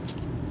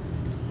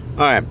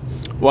right.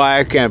 Why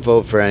I can't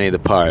vote for any of the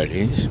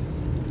parties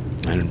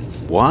and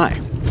why?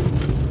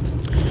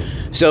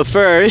 So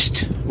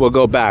first, we'll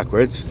go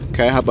backwards.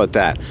 Okay, how about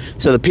that?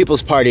 So the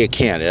People's Party of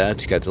Canada,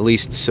 it's got the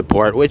least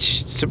support, which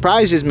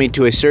surprises me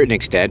to a certain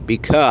extent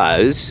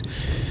because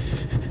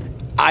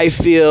I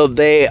feel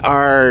they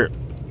are,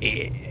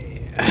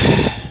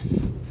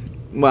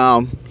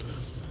 well,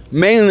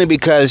 mainly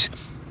because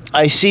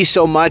I see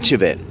so much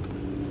of it.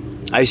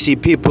 I see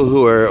people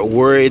who are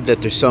worried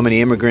that there's so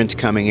many immigrants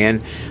coming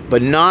in,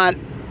 but not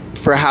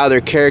for how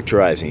they're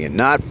characterizing it,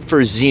 not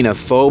for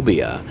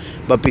xenophobia,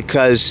 but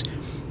because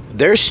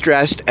they're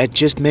stressed at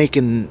just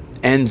making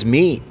ends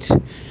meet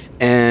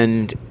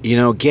and,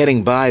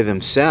 getting by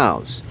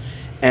themselves.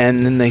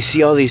 And then they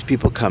see all these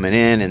people coming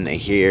in and they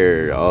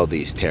hear all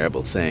these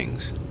terrible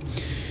things.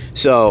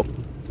 So,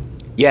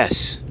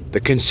 yes,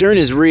 the concern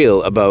is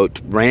real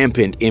about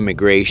rampant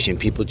immigration,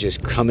 people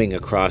just coming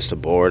across the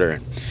border.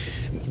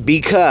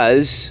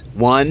 Because,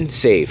 one,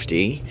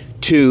 safety.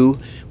 Two,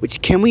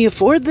 can we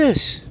afford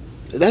this?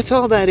 That's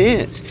all that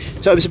is.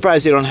 So I'm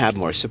surprised they don't have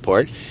more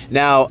support.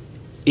 Now,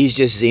 he's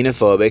just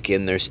xenophobic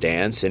in their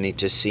stance, and he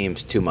just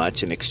seems too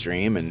much and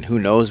extreme, and who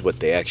knows what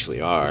they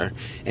actually are.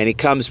 And he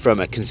comes from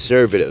a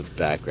conservative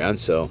background,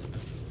 so,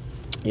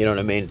 you know what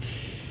I mean?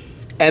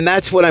 And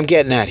that's what I'm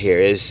getting at here,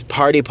 is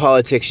party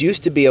politics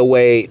used to be a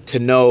way to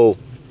know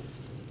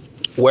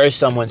where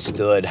someone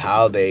stood,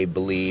 how they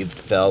believed,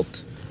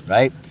 felt,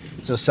 right?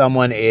 So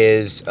someone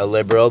is a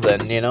liberal,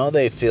 then,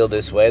 they feel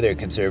this way, they're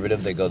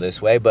conservative, they go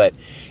this way, but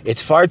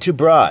it's far too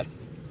broad,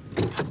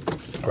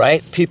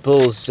 right?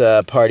 People's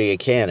Party of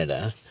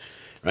Canada,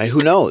 right?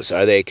 Who knows?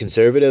 Are they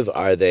conservative?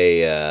 Are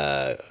they,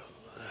 I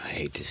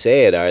hate to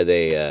say it, are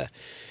they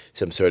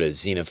some sort of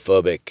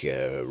xenophobic,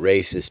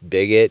 racist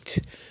bigot?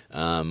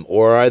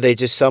 Or are they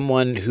just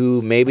someone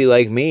who, maybe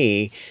like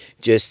me,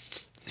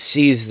 just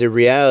sees the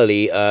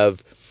reality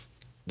of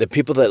the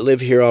people that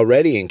live here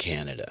already in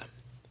Canada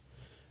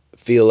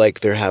feel like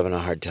they're having a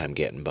hard time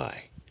getting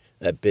by?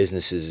 That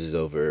businesses is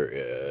over,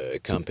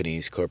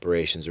 companies,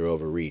 corporations are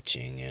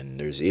overreaching, and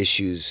there's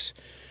issues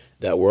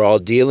that we're all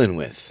dealing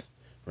with,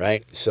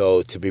 right?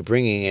 So to be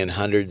bringing in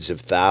hundreds of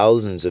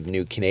thousands of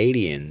new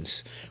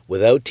Canadians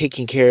without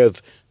taking care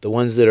of the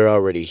ones that are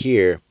already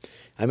here,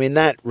 I mean,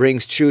 that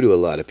rings true to a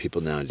lot of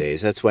people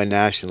nowadays. That's why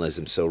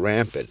nationalism's so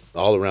rampant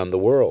all around the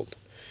world.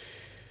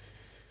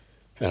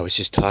 I was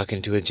just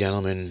talking to a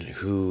gentleman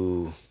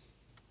who,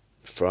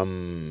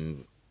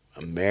 from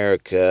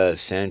America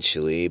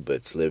essentially,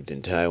 but's lived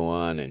in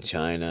Taiwan and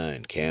China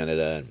and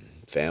Canada and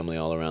family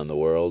all around the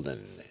world,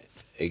 and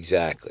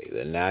exactly,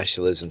 the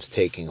nationalism's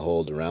taking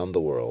hold around the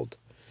world.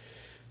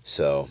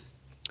 So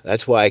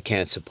that's why I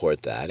can't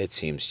support that. It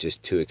seems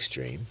just too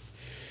extreme.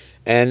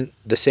 And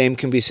the same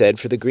can be said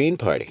for the Green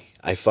Party.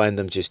 I find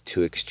them just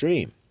too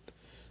extreme.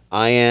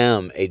 I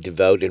am a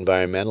devout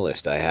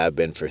environmentalist. I have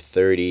been for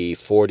 30,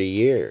 40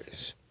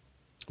 years.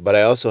 But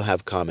I also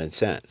have common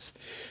sense.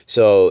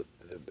 So,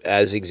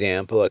 as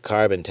example, a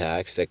carbon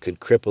tax that could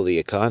cripple the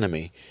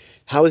economy,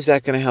 how is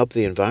that going to help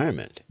the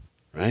environment,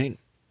 right?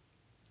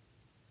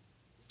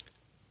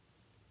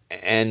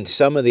 And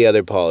some of the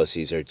other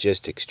policies are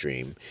just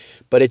extreme,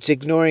 but it's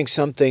ignoring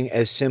something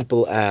as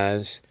simple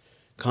as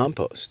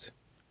compost,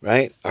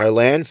 right? Our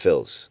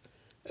landfills,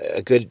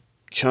 a good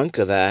chunk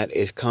of that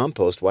is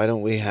compost. Why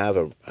don't we have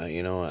a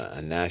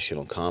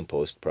national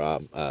compost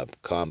program?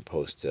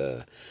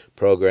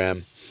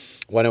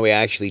 Why don't we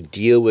actually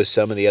deal with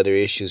some of the other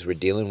issues we're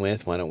dealing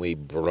with? Why don't we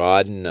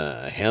broaden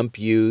hemp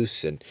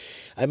use? And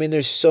I mean,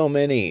 there's so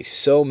many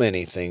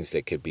things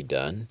that could be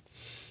done.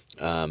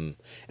 And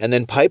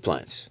then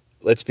pipelines.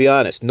 Let's be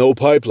honest, no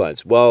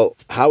pipelines. Well,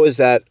 how is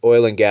that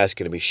oil and gas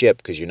going to be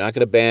shipped? Because you're not going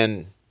to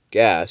ban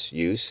gas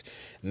use.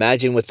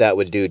 Imagine what that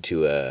would do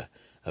to a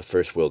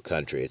first world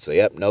country. It's like,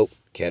 yep, nope,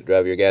 can't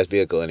drive your gas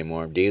vehicle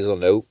anymore. Diesel,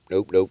 nope.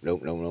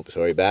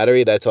 Sorry,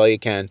 battery, that's all you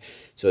can.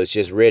 So it's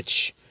just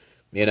rich,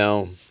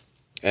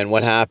 And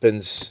what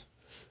happens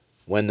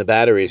when the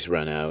batteries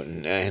run out?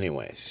 And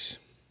anyways,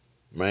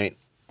 right?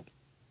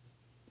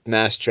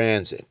 Mass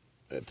transit,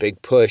 a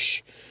big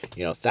push,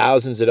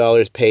 thousands of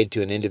dollars paid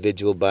to an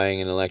individual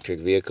buying an electric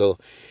vehicle.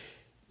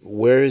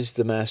 Where is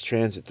the mass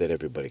transit that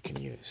everybody can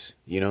use?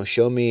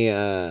 Show me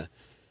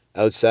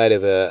outside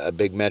of a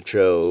big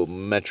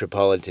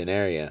metropolitan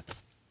area.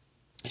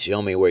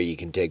 Show me where you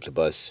can take the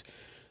bus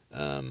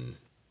to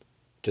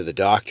the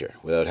doctor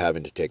without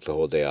having to take the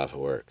whole day off of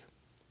work.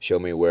 Show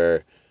me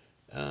where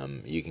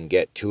you can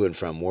get to and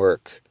from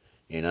work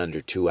in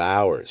under 2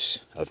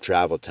 hours of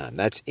travel time.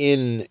 That's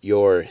in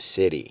your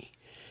city.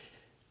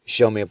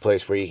 Show me a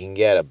place where you can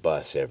get a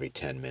bus every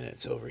 10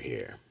 minutes over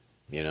here.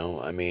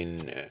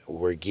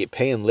 We're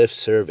paying lift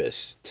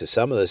service to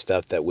some of the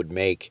stuff that would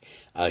make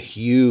a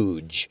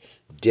huge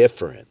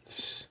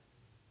difference,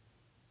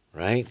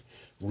 right?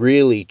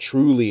 Really,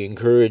 truly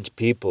encourage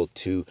people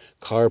to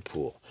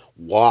carpool,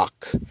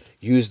 walk,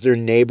 use their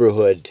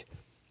neighborhood,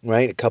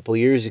 right? A couple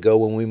years ago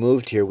when we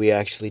moved here, we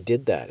actually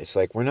did that. It's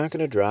like, we're not going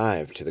to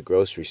drive to the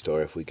grocery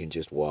store if we can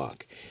just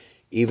walk.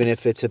 even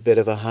if it's a bit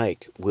of a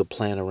hike, we'll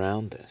plan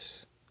around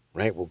this,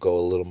 right? We'll go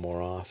a little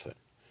more often,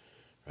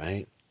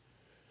 right?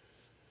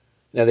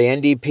 Now, the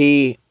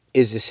NDP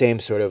is the same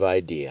sort of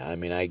idea. I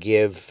mean, I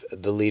give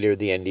the leader of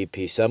the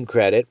NDP some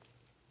credit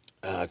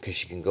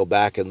because you can go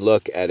back and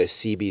look at a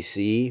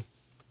CBC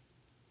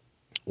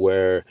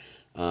where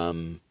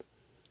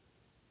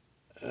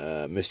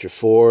Mr.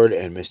 Ford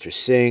and Mr.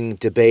 Singh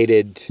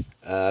debated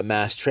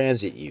mass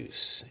transit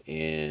use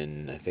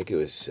in, I think it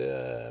was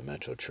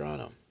Metro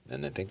Toronto,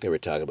 and I think they were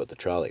talking about the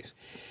trolleys.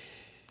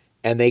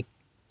 And they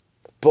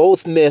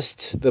both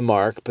missed the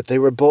mark, but they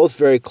were both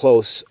very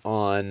close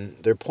on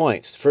their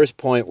points. First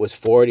point was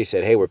Ford. He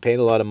said, hey, we're paying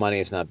a lot of money.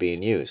 It's not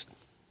being used.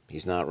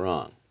 He's not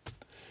wrong.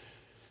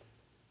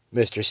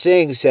 Mr.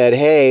 Singh said,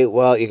 hey,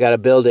 well, you got to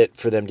build it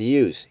for them to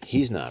use.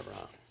 He's not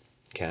wrong.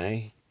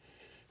 Okay?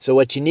 So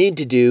what you need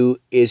to do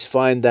is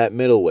find that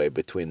middle way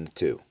between the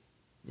two,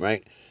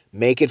 right?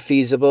 Make it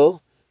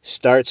feasible.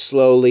 Start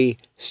slowly,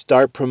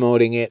 start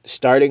promoting it,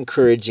 start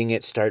encouraging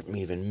it, start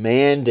even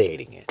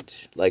mandating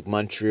it, like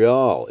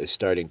Montreal is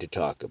starting to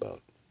talk about,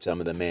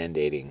 some of the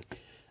mandating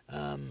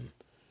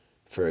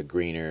for a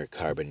greener,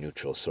 carbon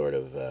neutral sort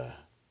of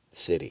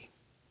city.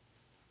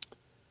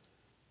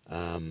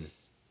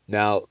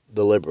 Now,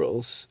 the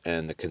Liberals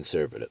and the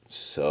Conservatives.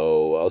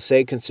 So I'll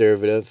say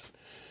conservative.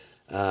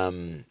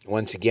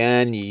 Once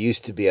again, you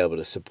used to be able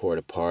to support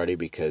a party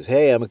because,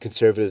 hey, I'm a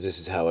conservative, this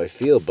is how I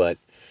feel, but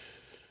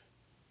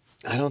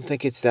I don't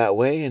think it's that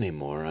way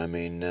anymore. I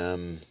mean,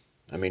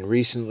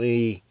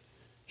 recently,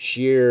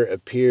 Scheer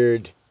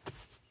appeared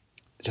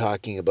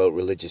talking about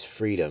religious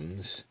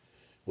freedoms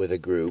with a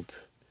group,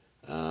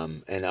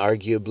 and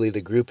arguably the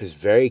group is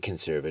very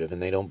conservative,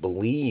 and they don't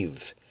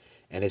believe,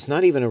 and it's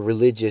not even a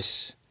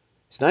religious,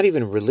 it's not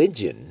even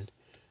religion,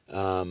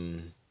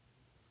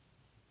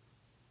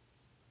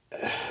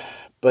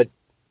 but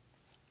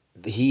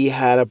he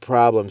had a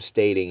problem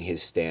stating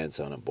his stance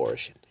on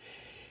abortion.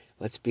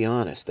 Let's be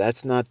honest,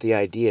 that's not the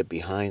idea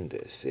behind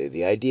this.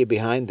 The idea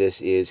behind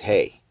this is,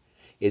 hey,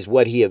 is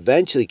what he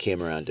eventually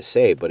came around to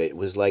say, but it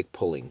was like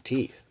pulling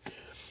teeth.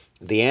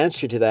 The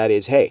answer to that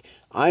is, hey,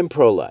 I'm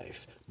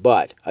pro-life,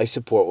 but I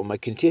support what my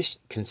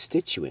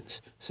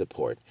constituents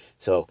support.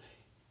 So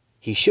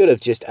he should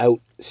have just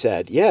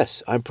said,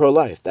 yes, I'm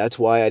pro-life. That's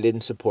why I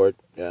didn't support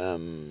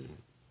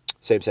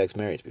same-sex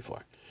marriage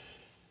before.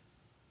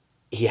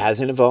 He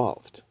hasn't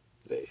evolved.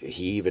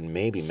 He even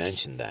maybe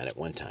mentioned that at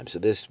one time. So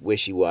this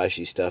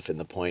wishy-washy stuff and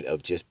the point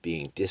of just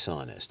being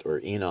dishonest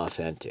or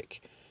inauthentic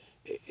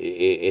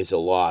is a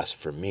loss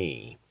for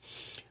me.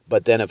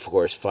 But then, of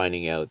course,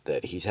 finding out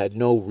that he's had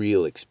no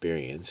real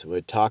experience.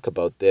 We'll talk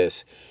about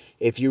this.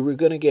 If you were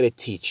going to get a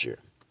teacher,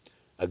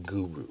 a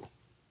guru,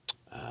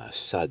 a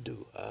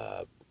sadhu,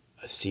 a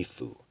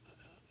sifu,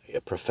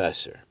 a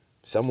professor,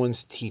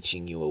 someone's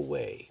teaching you a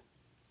way,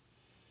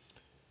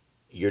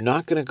 you're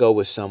not going to go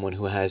with someone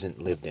who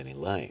hasn't lived any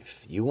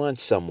life. You want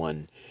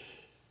someone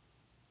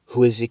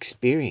who is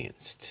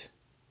experienced.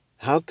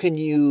 How can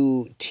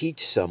you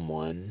teach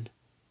someone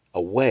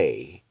a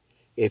way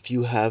if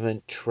you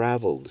haven't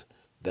traveled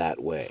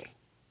that way?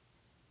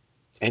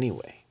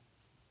 Anyway.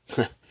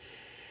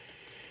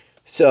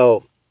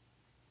 So,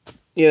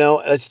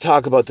 let's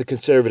talk about the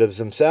Conservatives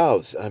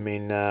themselves. I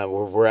mean,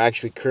 we're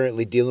actually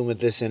currently dealing with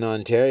this in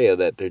Ontario,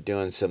 that they're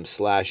doing some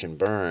slash and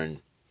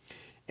burn.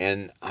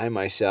 And I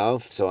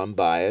myself, so I'm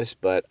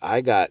biased, but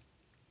I got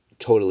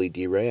totally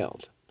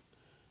derailed.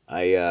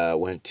 I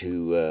went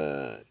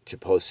to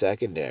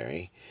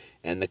post-secondary,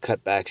 and the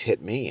cutbacks hit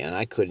me, and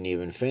I couldn't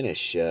even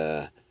finish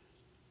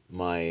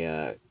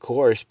my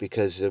course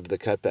because of the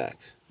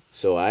cutbacks.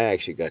 So I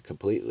actually got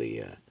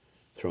completely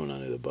thrown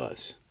under the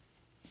bus,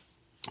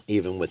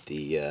 even with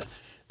the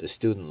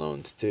student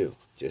loans too.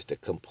 Just a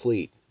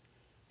complete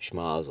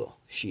schmozzle,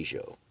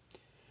 shisho.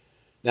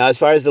 Now, as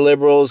far as the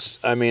Liberals,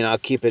 I mean, I'll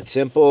keep it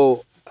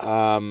simple.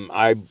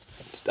 I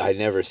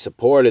never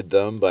supported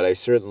them, but I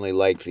certainly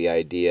like the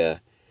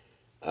idea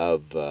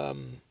of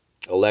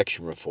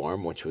election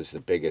reform, which was the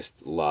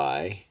biggest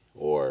lie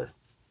or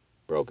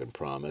broken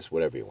promise,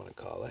 whatever you want to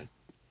call it.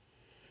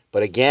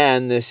 But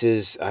again,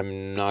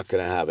 I'm not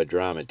going to have a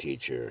drama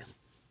teacher,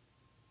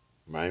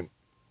 right?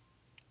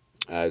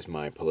 As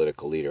my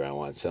political leader, I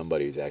want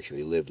somebody who's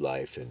actually lived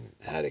life and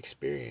had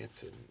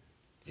experience and,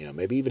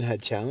 maybe even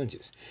had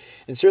challenges.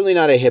 And certainly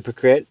not a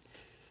hypocrite.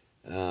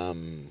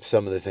 Some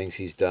of the things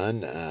he's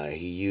done,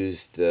 he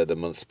used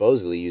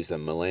supposedly used the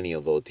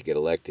millennial vote to get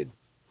elected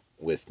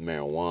with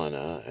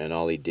marijuana, and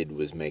all he did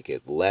was make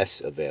it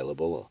less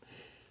available.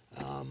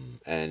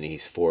 And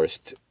he's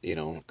forced,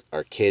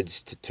 our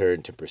kids to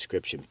turn to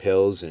prescription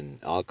pills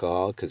and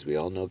alcohol, because we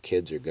all know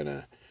kids are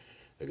gonna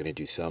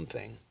do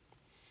something.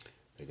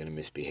 They're gonna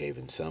misbehave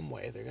in some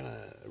way. They're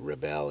gonna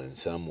rebel in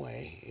some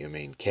way. I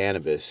mean,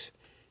 cannabis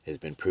has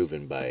been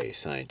proven by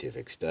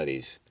scientific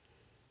studies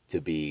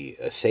to be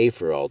a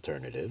safer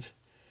alternative.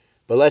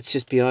 But let's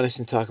just be honest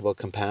and talk about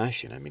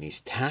compassion. I mean,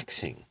 he's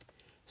taxing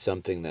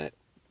something that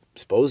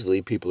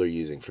supposedly people are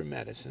using for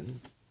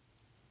medicine.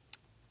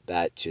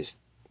 That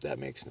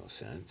makes no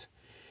sense.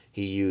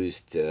 He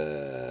used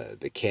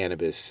the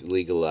cannabis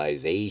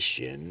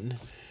legalization,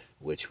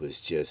 which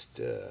was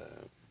just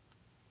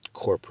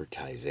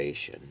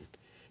corporatization.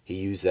 He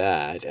used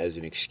that as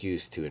an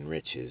excuse to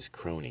enrich his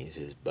cronies,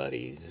 his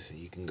buddies.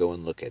 You can go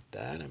and look at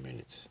that. I mean,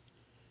 it's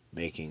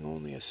making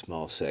only a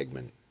small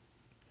segment,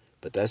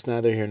 but that's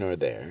neither here nor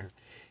there.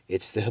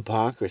 It's the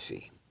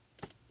hypocrisy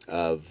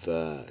of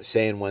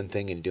saying one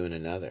thing and doing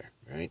another,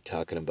 right?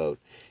 Talking about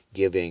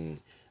giving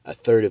a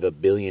third of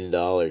 $1 billion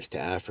to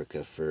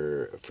Africa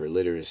for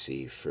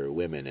literacy for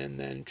women, and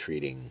then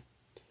treating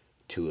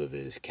two of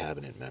his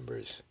cabinet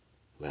members,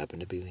 who happen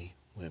to be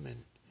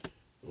women,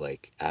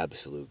 like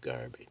absolute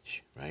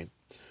garbage, right?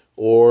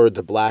 Or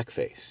the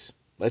blackface.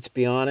 Let's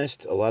be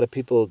honest, a lot of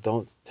people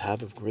don't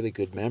have a really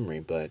good memory,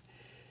 but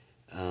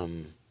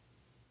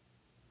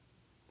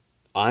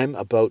I'm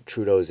about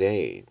Trudeau's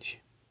age.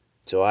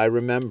 So I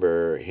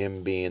remember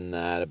him being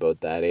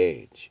about that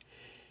age.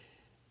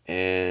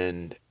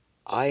 And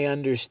I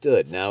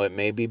understood. Now, it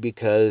may be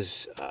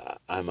because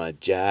I'm a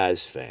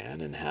jazz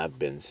fan and have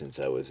been since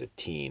I was a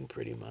teen,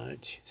 pretty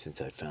much,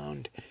 since I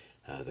found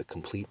The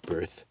Complete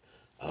Birth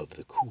of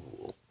the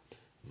Cool,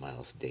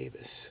 Miles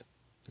Davis,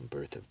 and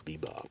Birth of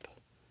Bebop.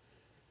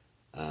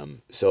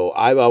 So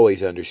I've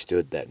always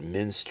understood that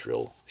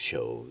minstrel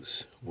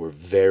shows were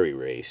very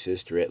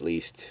racist, or at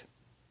least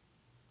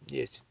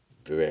it's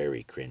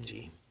very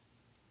cringy.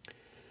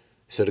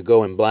 So to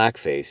go in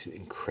blackface,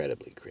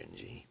 incredibly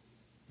cringy,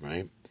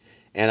 right?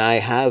 And I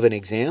have an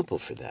example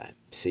for that.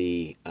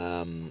 See,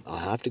 I'll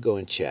have to go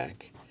and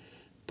check,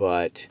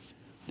 but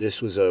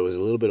this was, I was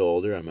a little bit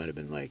older. I might have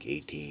been like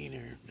 18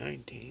 or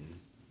 19.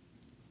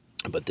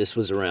 But this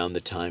was around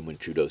the time when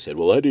Trudeau said,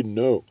 well, I didn't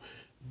know.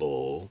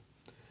 Bull.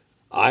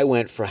 I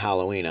went for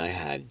Halloween. I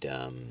had,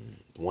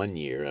 one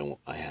year,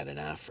 I had an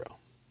afro,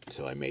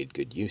 so I made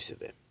good use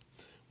of it.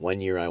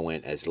 One year I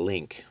went as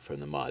Link from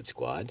the Mod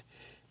Squad,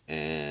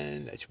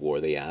 and I wore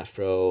the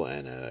afro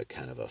and a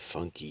kind of a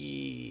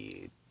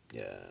funky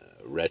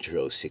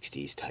retro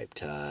 60s type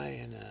tie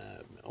and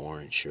an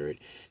orange shirt.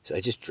 So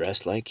I just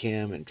dressed like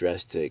him and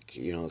dressed to,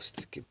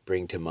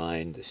 bring to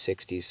mind the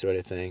 60s sort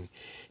of thing.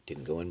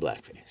 Didn't go in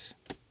blackface.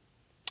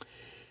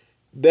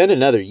 Then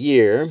another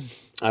year,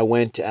 I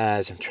went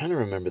as, I'm trying to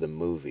remember the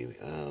movie,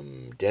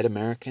 Dead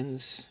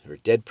Americans or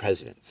Dead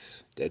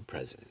Presidents. Dead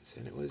Presidents.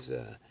 And it was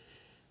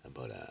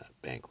about a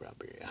bank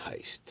robbery, a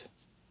heist.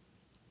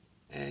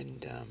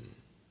 And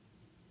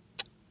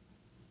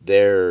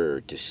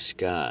their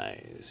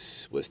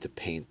disguise was to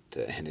paint,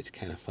 and it's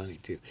kind of funny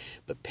too,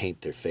 but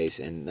paint their face.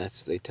 And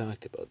they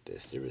talked about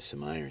this. There was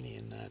some irony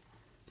in that,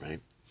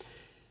 right?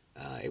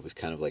 It was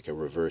kind of like a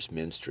reverse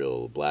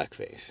minstrel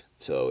blackface.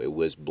 So it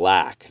was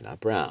black,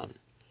 not brown,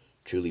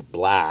 truly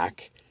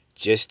black,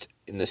 just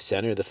in the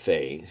center of the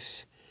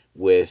face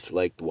with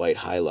like the white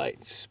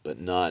highlights, but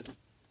not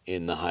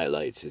in the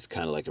highlights. It's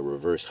kind of like a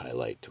reverse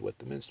highlight to what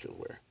the minstrels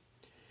wear.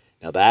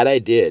 Now that I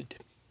did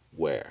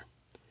wear,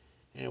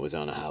 and it was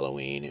on a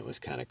Halloween. It was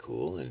kind of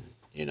cool, and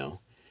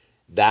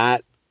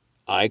that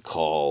I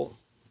call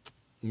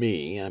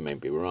me. I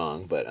might be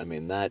wrong, but I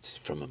mean that's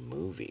from a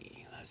movie.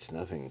 That's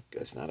nothing.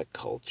 That's not a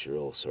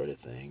cultural sort of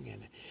thing,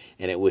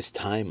 and it was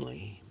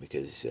timely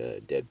because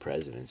Dead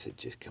Presidents had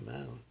just come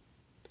out,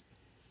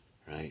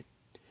 right?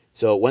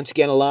 So once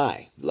again, a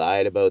lie. He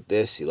lied about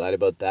this. He lied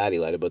about that. He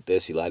lied about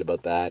this. He lied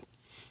about that.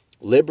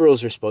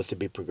 Liberals are supposed to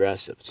be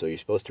progressive, so you're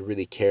supposed to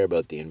really care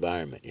about the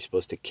environment. You're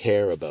supposed to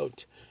care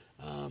about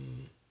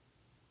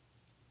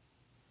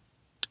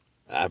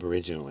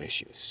Aboriginal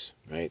issues,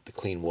 right? The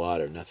clean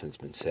water, nothing's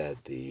been said.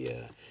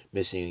 The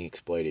missing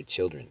exploited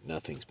children,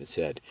 nothing's been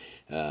said.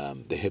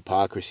 The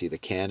hypocrisy, the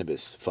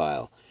cannabis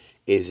file,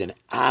 is an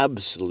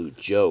absolute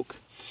joke.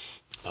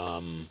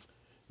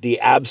 The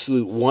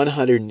absolute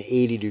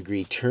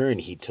 180-degree turn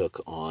he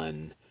took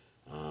on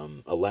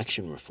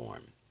election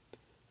reform.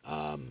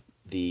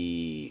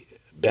 The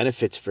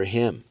benefits for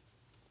him,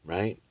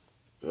 right,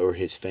 or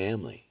his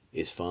family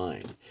is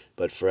fine.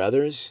 But for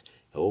others,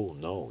 oh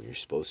no, you're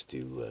supposed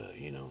to,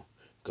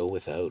 go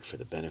without for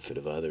the benefit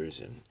of others.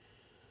 And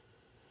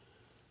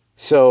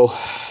so,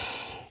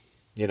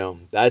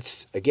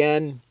 that's,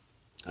 again,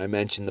 I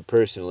mentioned the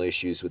personal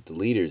issues with the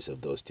leaders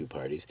of those two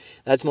parties.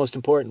 That's most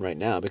important right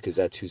now because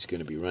that's who's going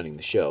to be running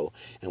the show.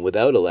 And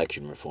without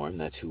election reform,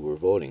 that's who we're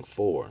voting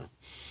for.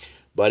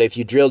 But if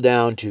you drill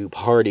down to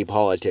party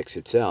politics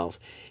itself,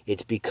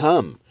 it's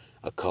become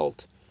a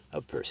cult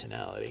of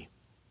personality.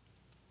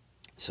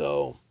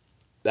 So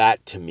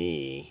that, to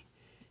me,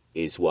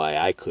 is why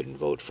I couldn't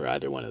vote for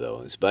either one of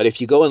those. But if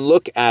you go and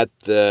look at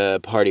the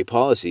party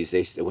policies,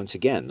 once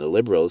again, the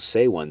Liberals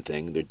say one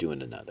thing, they're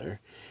doing another.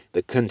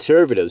 The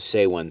Conservatives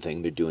say one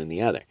thing, they're doing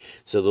the other.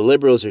 So the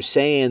Liberals are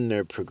saying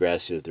they're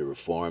progressive, they're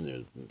reform,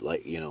 they're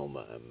like,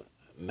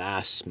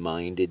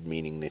 mass-minded,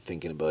 meaning they're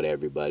thinking about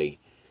everybody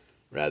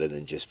rather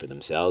than just for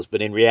themselves.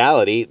 But in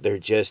reality, they're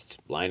just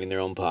lining their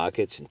own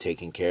pockets and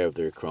taking care of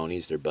their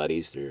cronies, their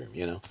buddies,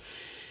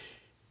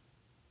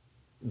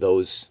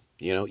 those,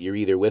 you're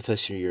either with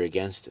us or you're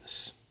against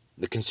us.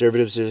 The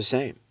Conservatives are the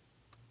same,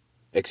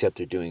 except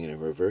they're doing it in a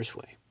reverse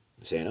way.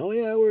 saying, "Oh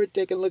yeah, we're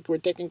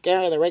taking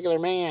care of the regular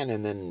man,"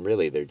 and then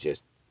really they're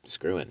just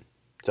screwing.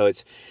 So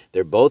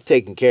they're both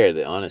taking care of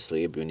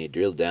honestly, when you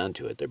drill down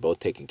to it, they're both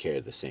taking care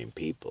of the same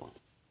people,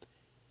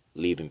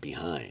 leaving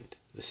behind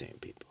the same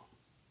people,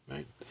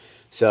 right?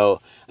 So,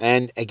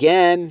 and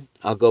again,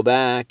 I'll go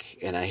back,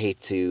 and I hate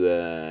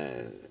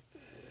to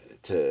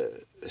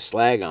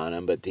slag on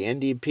him, but the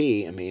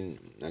NDP, I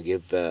mean, I'll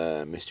give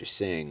Mr.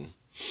 Singh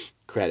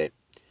credit.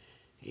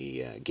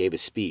 He gave a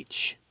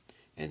speech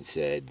and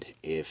said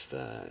if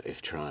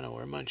Toronto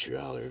or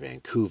Montreal or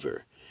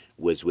Vancouver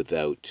was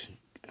without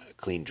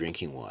clean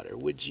drinking water,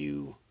 would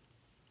you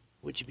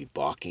be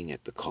balking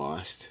at the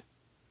cost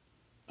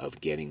of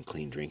getting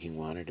clean drinking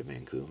water to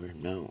Vancouver?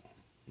 No,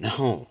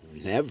 no,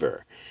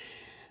 never.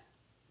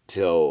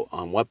 So,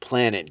 on what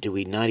planet do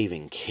we not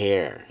even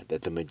care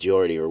that the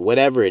majority, or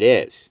whatever it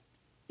is,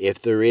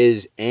 if there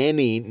is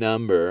any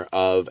number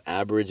of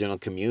Aboriginal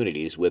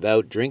communities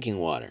without drinking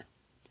water,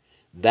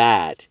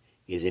 that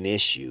is an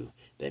issue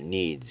that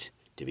needs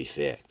to be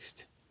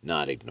fixed,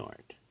 not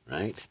ignored,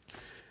 right?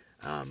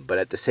 But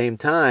at the same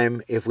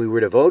time, if we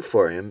were to vote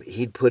for him,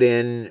 he'd put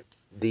in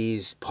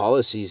these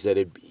policies that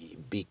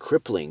would be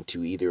crippling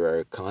to either our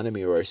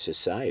economy or our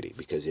society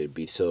because it'd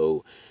be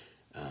so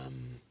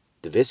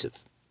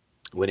divisive.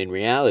 When in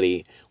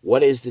reality,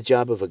 what is the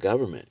job of a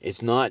government?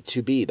 It's not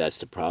to be. That's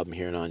the problem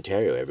here in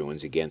Ontario.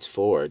 Everyone's against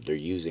Ford. They're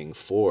using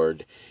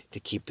Ford to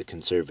keep the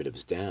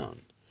Conservatives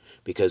down.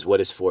 Because what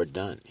has Ford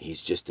done? He's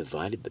just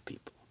divided the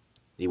people.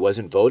 He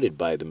wasn't voted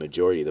by the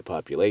majority of the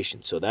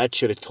population. So that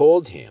should have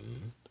told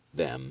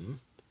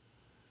them,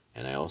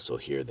 and I also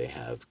hear they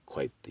have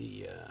quite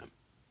the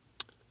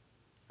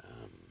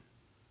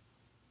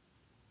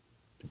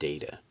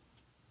data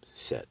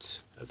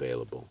sets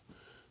available.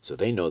 So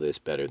they know this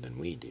better than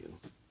we do.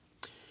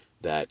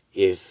 That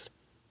if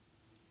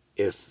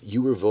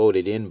you were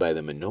voted in by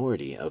the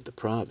minority of the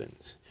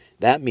province,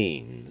 that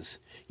means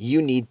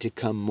you need to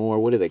come more,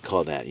 what do they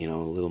call that? A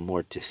little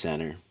more to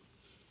center.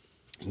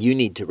 You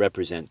need to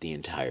represent the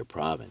entire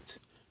province,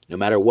 no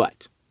matter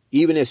what.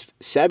 Even if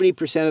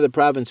 70% of the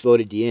province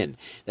voted you in,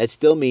 that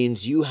still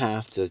means you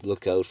have to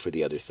look out for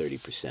the other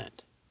 30%.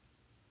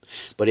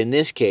 But in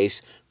this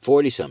case,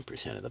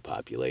 40-some% of the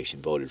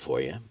population voted for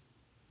you.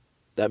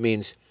 That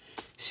means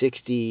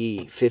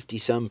 60,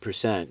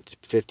 50-some%,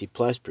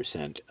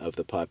 50+% of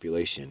the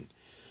population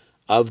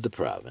of the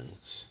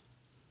province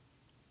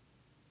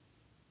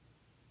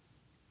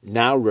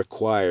now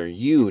require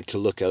you to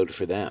look out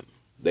for them.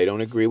 They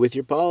don't agree with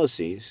your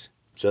policies,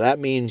 so that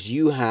means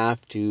you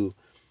have to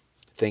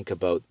think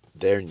about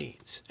their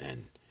needs,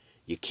 and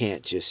you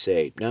can't just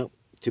say, no,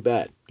 too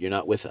bad, you're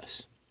not with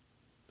us.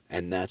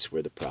 And that's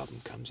where the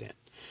problem comes in.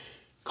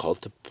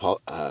 Cult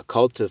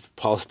of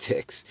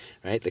politics,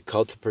 right? The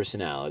cult of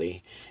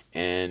personality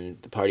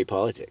and the party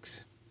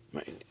politics.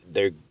 Right?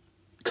 They're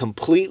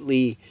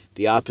completely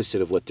the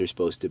opposite of what they're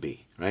supposed to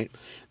be, right?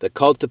 The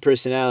cult of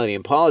personality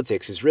in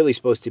politics is really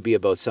supposed to be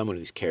about someone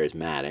who's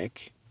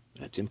charismatic.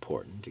 That's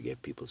important to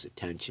get people's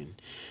attention,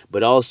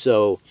 but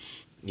also,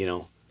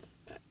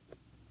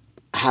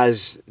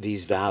 has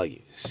these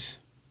values,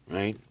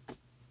 right?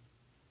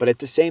 But at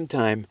the same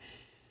time,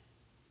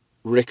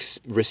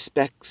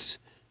 respects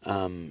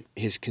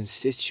his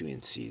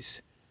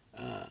constituency's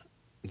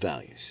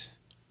values,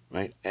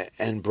 right?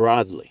 And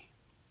broadly,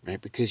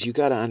 right? Because you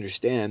got to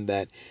understand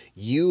that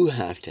you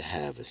have to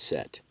have a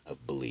set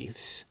of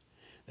beliefs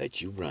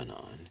that you run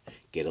on,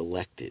 get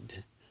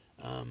elected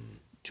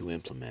to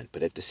implement.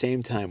 But at the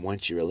same time,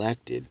 once you're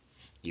elected,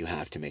 you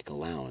have to make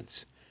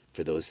allowance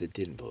for those that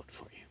didn't vote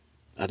for you.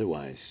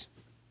 Otherwise,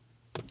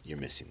 you're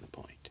missing the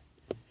point.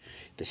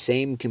 The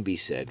same can be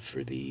said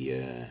for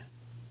the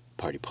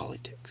party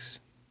politics,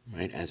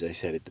 right? As I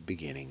said at the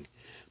beginning,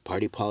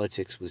 party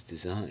politics was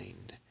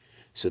designed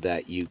so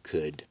that you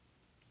could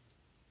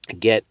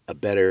get a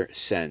better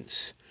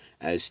sense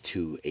as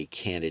to a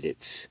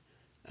candidate's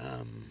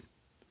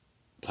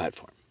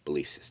platform,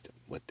 belief system,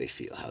 what they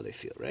feel, how they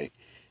feel, right?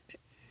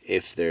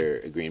 If they're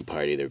a Green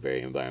Party, they're very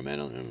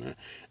environmental,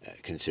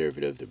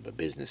 conservative, they're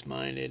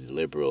business-minded,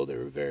 liberal,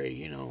 they're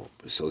very,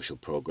 social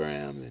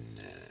programs and,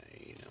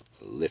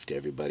 lift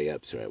everybody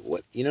up. So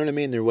what, you know what I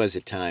mean? There was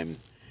a time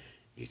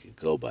you could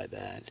go by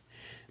that,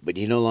 but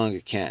you no longer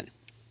can.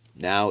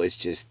 Now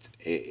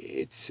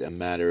it's a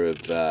matter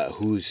of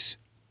who's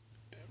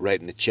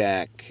writing the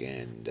check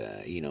and,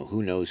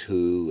 who knows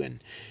who, and,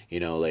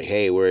 like,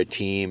 hey, we're a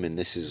team, and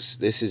this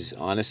is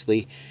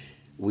honestly,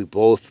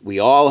 we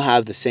all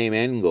have the same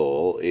end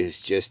goal,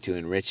 is just to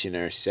enrich in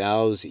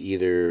ourselves,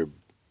 either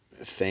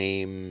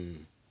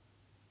fame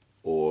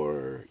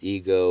or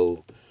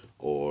ego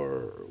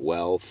or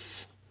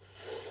wealth,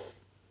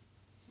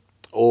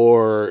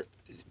 or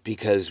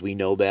because we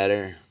know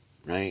better,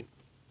 right?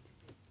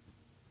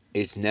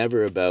 It's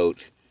never about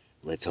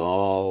let's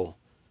all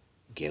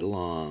get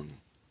along.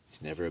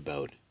 It's never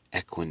about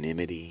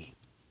equanimity,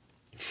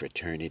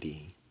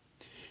 fraternity.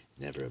 It's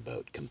never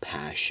about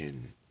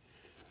compassion,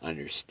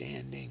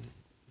 understanding.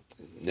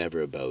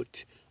 Never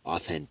about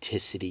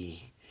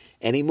authenticity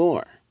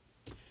anymore.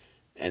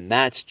 And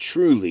that's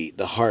truly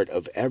the heart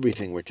of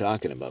everything we're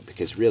talking about.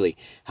 Because really,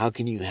 how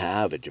can you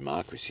have a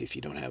democracy if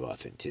you don't have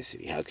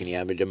authenticity? How can you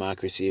have a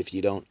democracy if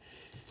you don't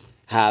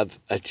have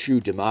a true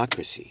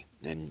democracy?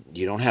 And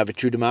you don't have a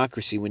true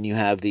democracy when you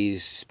have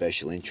these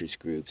special interest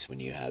groups, when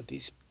you have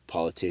these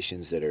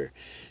politicians that are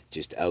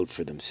just out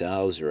for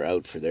themselves or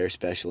out for their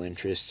special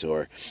interests,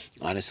 or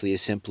honestly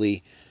is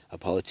simply a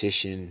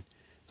politician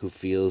who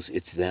feels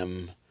it's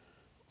them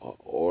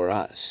or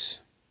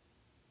us.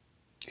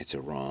 It's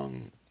a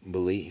wrong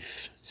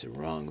belief. It's a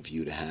wrong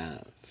view to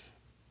have.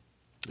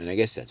 And I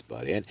guess that's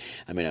about it.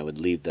 I mean, I would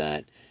leave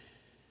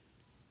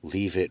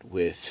it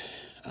with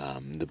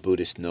the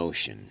Buddhist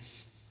notion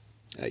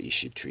that you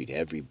should treat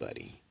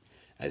everybody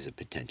as a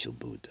potential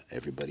Buddha,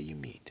 everybody you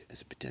meet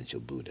as a potential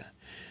Buddha.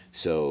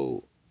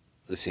 So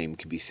the same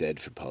can be said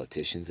for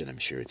politicians, and I'm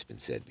sure it's been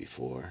said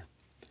before,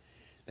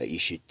 that you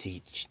should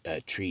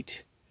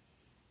treat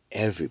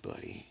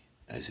everybody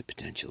as a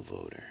potential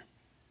voter,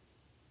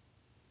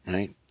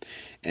 right?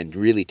 And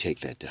really take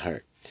that to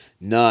heart.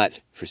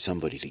 Not for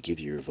somebody to give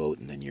you your vote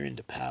and then you're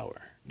into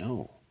power.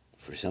 No,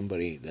 for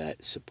somebody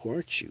that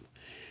supports you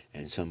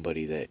and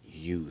somebody that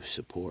you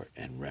support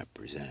and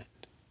represent.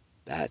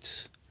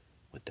 That's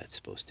what that's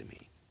supposed to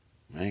mean,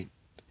 right?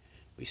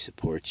 We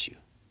support you.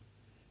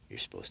 You're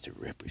supposed to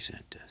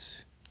represent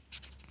us.